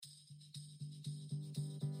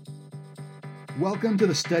Welcome to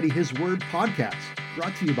the Study His Word podcast,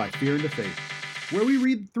 brought to you by Fear and Faith, where we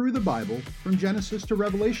read through the Bible from Genesis to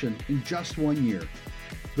Revelation in just 1 year.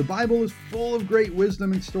 The Bible is full of great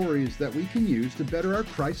wisdom and stories that we can use to better our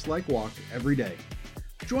Christ-like walk every day.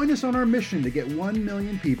 Join us on our mission to get 1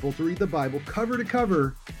 million people to read the Bible cover to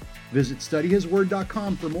cover. Visit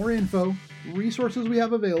studyhisword.com for more info, resources we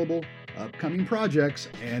have available, upcoming projects,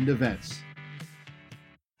 and events.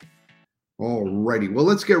 Alrighty, well,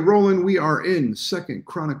 let's get rolling. We are in 2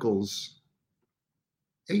 Chronicles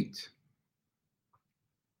 8.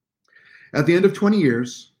 At the end of 20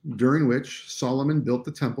 years, during which Solomon built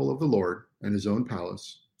the temple of the Lord and his own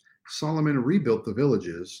palace, Solomon rebuilt the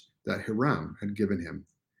villages that Hiram had given him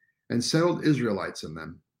and settled Israelites in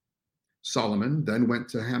them. Solomon then went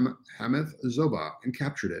to Hamath Zobah and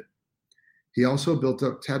captured it. He also built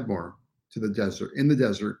up Tadmor in the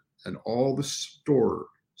desert, and all the store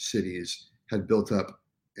cities had built up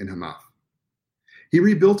in Hamath. He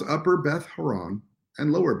rebuilt Upper Beth Horon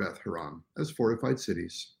and Lower Beth Horon as fortified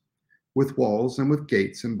cities, with walls and with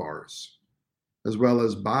gates and bars, as well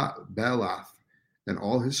as Baalath and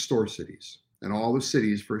all his store cities, and all the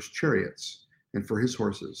cities for his chariots and for his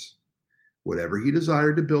horses, whatever he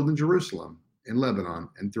desired to build in Jerusalem, in Lebanon,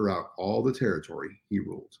 and throughout all the territory he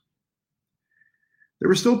ruled. There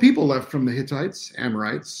were still people left from the Hittites,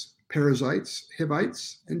 Amorites, Perizzites,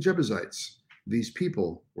 Hivites, and Jebusites. These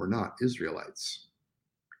people were not Israelites.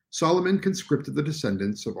 Solomon conscripted the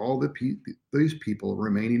descendants of all these people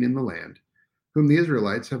remaining in the land, whom the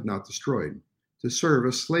Israelites have not destroyed, to serve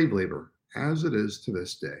as slave labor, as it is to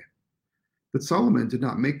this day. But Solomon did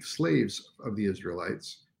not make slaves of the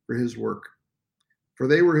Israelites for his work, for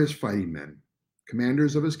they were his fighting men,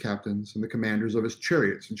 commanders of his captains, and the commanders of his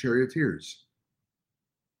chariots and charioteers.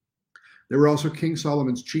 There were also King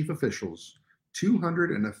Solomon's chief officials,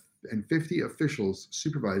 250 officials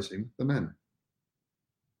supervising the men.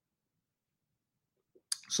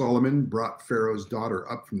 Solomon brought Pharaoh's daughter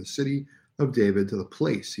up from the city of David to the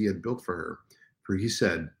place he had built for her, for he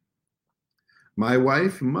said, "My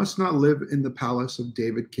wife must not live in the palace of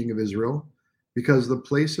David, king of Israel, because the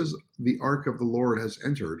places the ark of the Lord has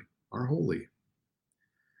entered are holy.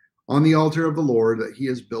 On the altar of the Lord that he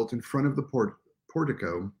has built in front of the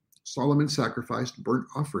portico, Solomon sacrificed burnt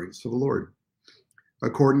offerings to the Lord,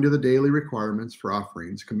 according to the daily requirements for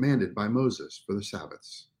offerings commanded by Moses for the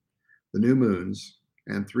Sabbaths, the new moons,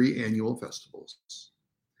 and 3 annual festivals,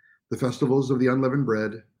 the festivals of the unleavened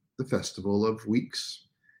bread, the festival of weeks,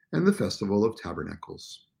 and the festival of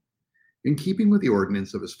tabernacles. In keeping with the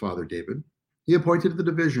ordinance of his father David, he appointed the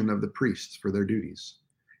division of the priests for their duties,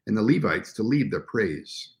 and the Levites to lead their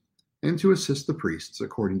praise, and to assist the priests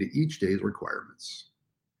according to each day's requirements.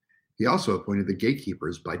 He also appointed the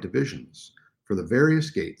gatekeepers by divisions for the various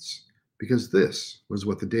gates, because this was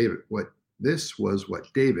what David,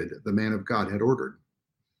 the man of God, had ordered.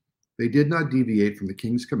 They did not deviate from the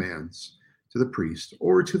king's commands to the priest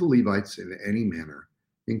or to the Levites in any manner,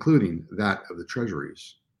 including that of the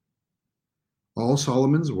treasuries. All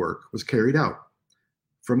Solomon's work was carried out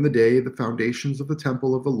from the day the foundations of the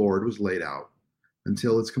temple of the Lord was laid out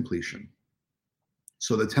until its completion.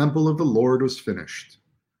 So the temple of the Lord was finished.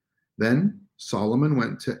 Then Solomon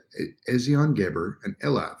went to Ezion-Geber and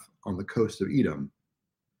Elath on the coast of Edom,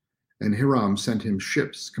 and Hiram sent him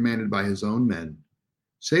ships commanded by his own men,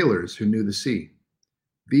 sailors who knew the sea.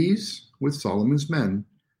 These, with Solomon's men,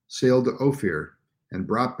 sailed to Ophir and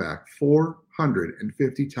brought back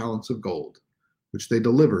 450 talents of gold, which they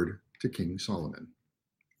delivered to King Solomon.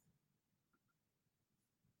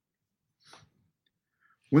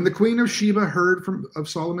 When the queen of Sheba heard of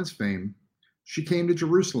Solomon's fame, she came to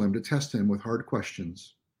Jerusalem to test him with hard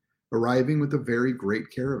questions, arriving with a very great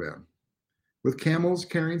caravan, with camels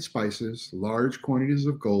carrying spices, large quantities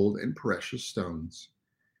of gold, and precious stones.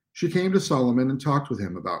 She came to Solomon and talked with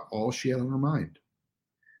him about all she had on her mind.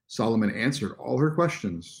 Solomon answered all her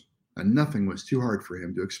questions, and nothing was too hard for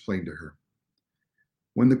him to explain to her.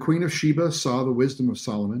 When the queen of Sheba saw the wisdom of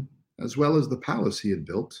Solomon, as well as the palace he had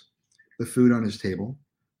built, the food on his table,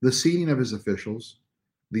 the seating of his officials,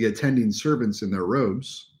 the attending servants in their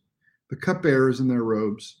robes, the cupbearers in their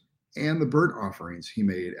robes, and the burnt offerings he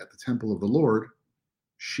made at the temple of the Lord,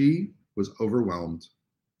 she was overwhelmed.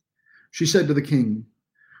 She said to the king,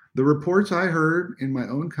 "The reports I heard in my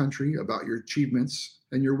own country about your achievements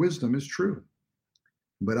and your wisdom is true.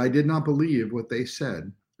 But I did not believe what they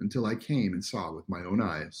said until I came and saw with my own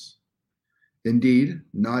eyes. Indeed,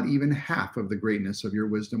 not even half of the greatness of your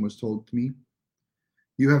wisdom was told to me.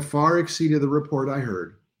 You have far exceeded the report I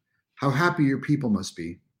heard. How happy your people must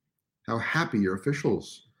be. How happy your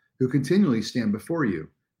officials who continually stand before you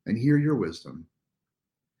and hear your wisdom.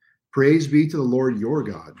 Praise be to the Lord your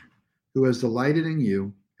God, who has delighted in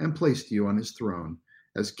you and placed you on his throne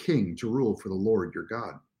as king to rule for the Lord your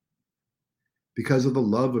God. Because of the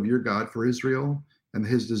love of your God for Israel and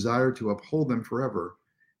his desire to uphold them forever,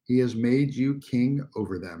 he has made you king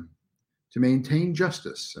over them, to maintain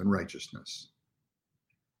justice and righteousness.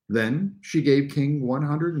 Then she gave King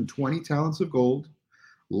 120 talents of gold,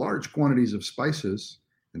 large quantities of spices,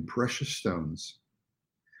 and precious stones.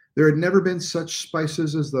 There had never been such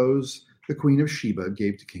spices as those the Queen of Sheba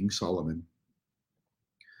gave to King Solomon.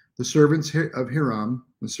 The servants of Hiram,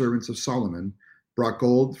 the servants of Solomon, brought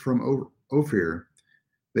gold from Ophir.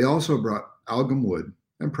 They also brought algum wood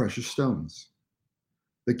and precious stones.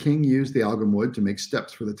 The king used the algum wood to make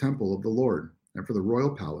steps for the temple of the Lord and for the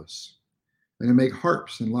royal palace, and to make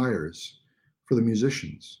harps and lyres for the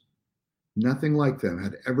musicians. Nothing like them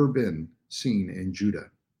had ever been seen in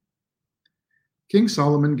Judah. King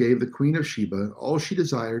Solomon gave the Queen of Sheba all she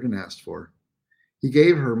desired and asked for. He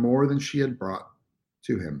gave her more than she had brought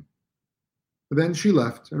to him. But then she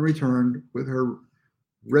left and returned with her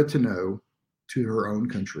retinue to her own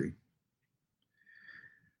country.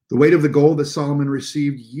 The weight of the gold that Solomon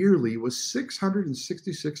received yearly was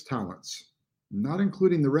 666 talents, not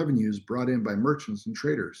including the revenues brought in by merchants and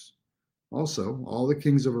traders. Also, all the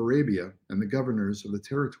kings of Arabia and the governors of the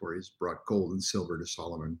territories brought gold and silver to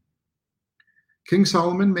Solomon. King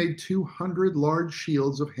Solomon made 200 large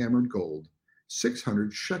shields of hammered gold.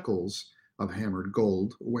 600 shekels of hammered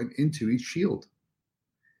gold went into each shield.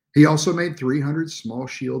 He also made 300 small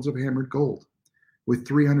shields of hammered gold, with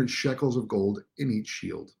 300 shekels of gold in each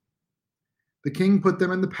shield. The king put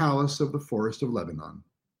them in the palace of the forest of Lebanon.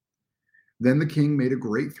 Then the king made a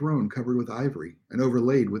great throne covered with ivory and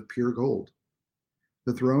overlaid with pure gold.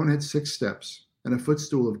 The throne had 6 steps, and a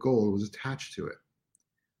footstool of gold was attached to it.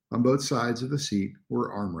 On both sides of the seat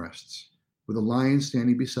were armrests, with a lion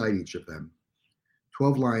standing beside each of them.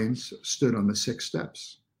 12 lions stood on the 6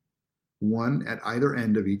 steps, one at either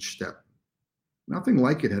end of each step. Nothing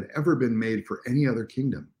like it had ever been made for any other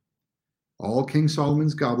kingdom. All King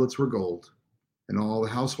Solomon's goblets were gold, and all the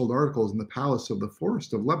household articles in the palace of the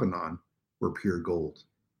forest of Lebanon were pure gold.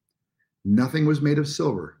 Nothing was made of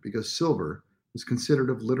silver, because silver was considered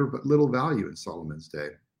of little value in Solomon's day.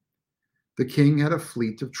 The king had a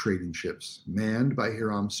fleet of trading ships manned by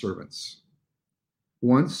Hiram's servants.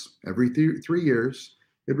 Once every 3 years,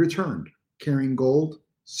 it returned, carrying gold,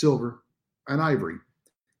 silver, and ivory,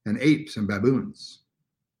 and apes and baboons.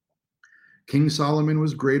 King Solomon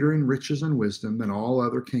was greater in riches and wisdom than all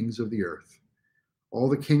other kings of the earth. All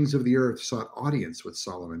the kings of the earth sought audience with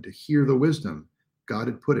Solomon to hear the wisdom God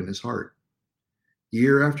had put in his heart.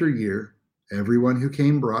 Year after year, everyone who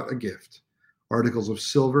came brought a gift, articles of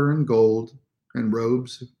silver and gold, and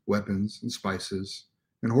robes, weapons, and spices,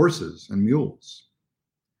 and horses and mules.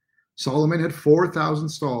 Solomon had 4,000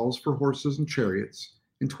 stalls for horses and chariots,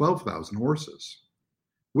 and 12,000 horses,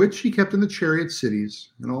 which he kept in the chariot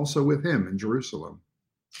cities, and also with him in Jerusalem.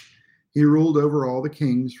 He ruled over all the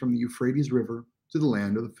kings from the Euphrates River to the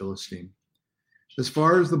land of the Philistine, as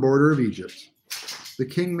far as the border of Egypt. The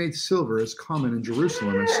king made silver as common in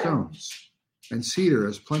Jerusalem as stones, and cedar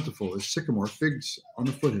as plentiful as sycamore figs on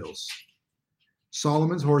the foothills.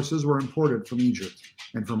 Solomon's horses were imported from Egypt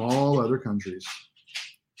and from all other countries.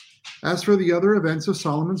 As for the other events of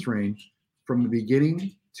Solomon's reign, from the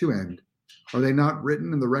beginning to end, are they not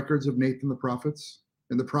written in the records of Nathan the prophets,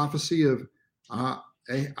 in the prophecy of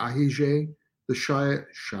Ahijah the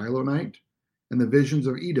Shilonite, and the visions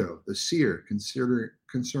of Iddo the seer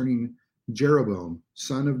concerning Jeroboam,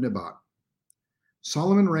 son of Nebat?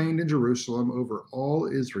 Solomon reigned in Jerusalem over all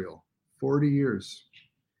Israel 40 years.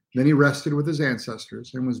 Then he rested with his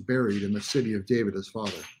ancestors and was buried in the city of David his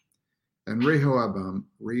father. And Rehoboam,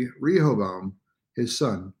 his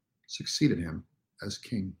son, succeeded him as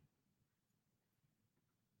king.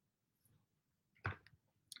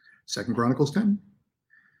 2 Chronicles 10.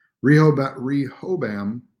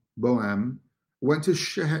 Rehoboam went to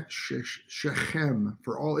Shechem,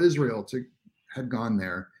 for all Israel had gone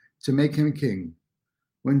there to make him king.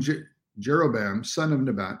 When Jeroboam, son of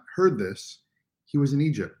Nebat, heard this, he was in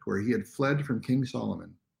Egypt, where he had fled from King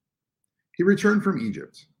Solomon. He returned from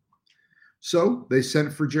Egypt. So they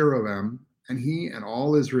sent for Jeroboam, and he and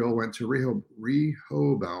all Israel went to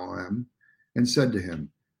Rehoboam and said to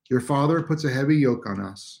him, "Your father puts a heavy yoke on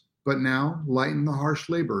us, but now lighten the harsh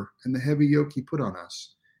labor and the heavy yoke he put on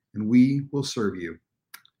us, and we will serve you."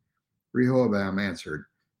 Rehoboam answered,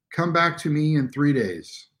 "Come back to me in 3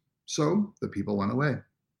 days." So the people went away.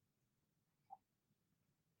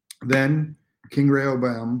 Then King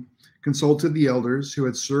Rehoboam consulted the elders who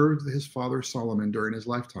had served his father Solomon during his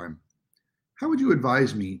lifetime. How would you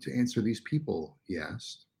advise me to answer these people? He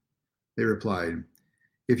asked. They replied,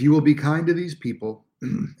 If you will be kind to these people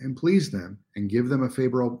and please them and give them a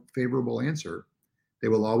favorable answer, they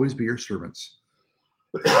will always be your servants.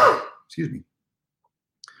 Excuse me.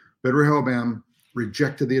 But Rehoboam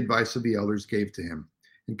rejected the advice of the elders gave to him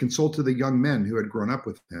and consulted the young men who had grown up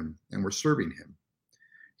with him and were serving him.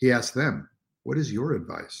 He asked them, What is your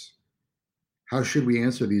advice? How should we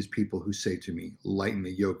answer these people who say to me, Lighten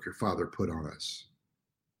the yoke your father put on us?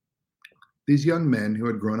 These young men who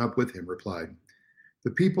had grown up with him replied,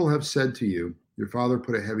 The people have said to you, Your father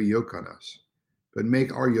put a heavy yoke on us, but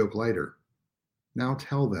make our yoke lighter. Now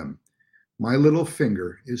tell them, My little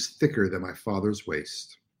finger is thicker than my father's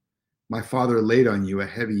waist. My father laid on you a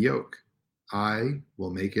heavy yoke. I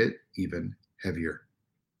will make it even heavier.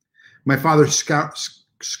 My father scourged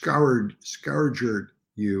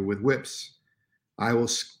you with whips. I will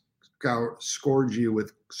scourge you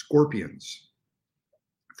with scorpions.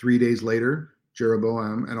 3 days later,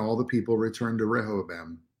 Jeroboam and all the people returned to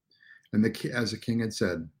Rehoboam, and as the king had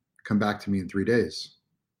said, Come back to me in 3 days.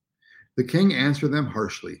 The king answered them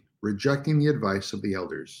harshly, rejecting the advice of the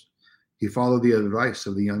elders. He followed the advice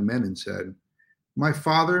of the young men and said, My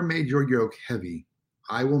father made your yoke heavy.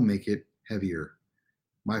 I will make it heavier.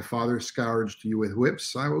 My father scourged you with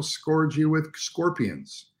whips. I will scourge you with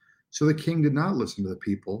scorpions. So the king did not listen to the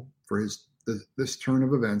people, for this turn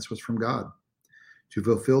of events was from God, to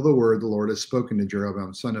fulfill the word the Lord has spoken to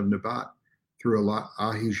Jeroboam, son of Nebat, through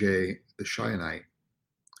Ahijah the Shilonite.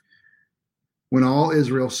 When all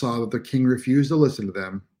Israel saw that the king refused to listen to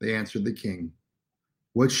them, they answered the king,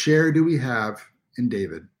 What share do we have in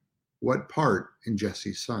David? What part in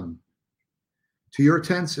Jesse's son? To your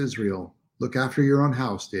tents, Israel, look after your own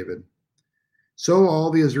house, David. So all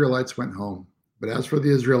the Israelites went home. But as for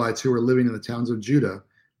the Israelites who were living in the towns of Judah,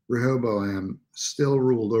 Rehoboam still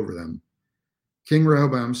ruled over them. King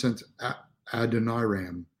Rehoboam sent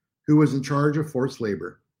Adoniram, who was in charge of forced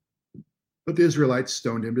labor, but the Israelites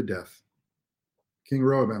stoned him to death. King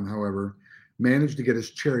Rehoboam, however, managed to get his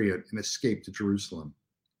chariot and escape to Jerusalem.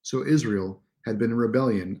 So Israel had been in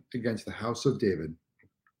rebellion against the house of David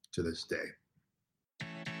to this day.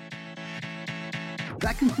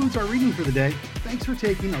 That concludes our reading for the day. Thanks for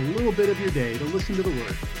taking a little bit of your day to listen to the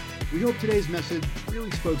Word. We hope today's message really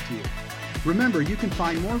spoke to you. Remember, you can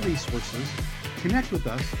find more resources, connect with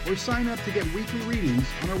us, or sign up to get weekly readings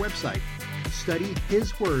on our website,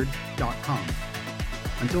 studyhisword.com.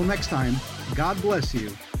 Until next time, God bless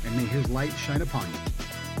you, and may His light shine upon you.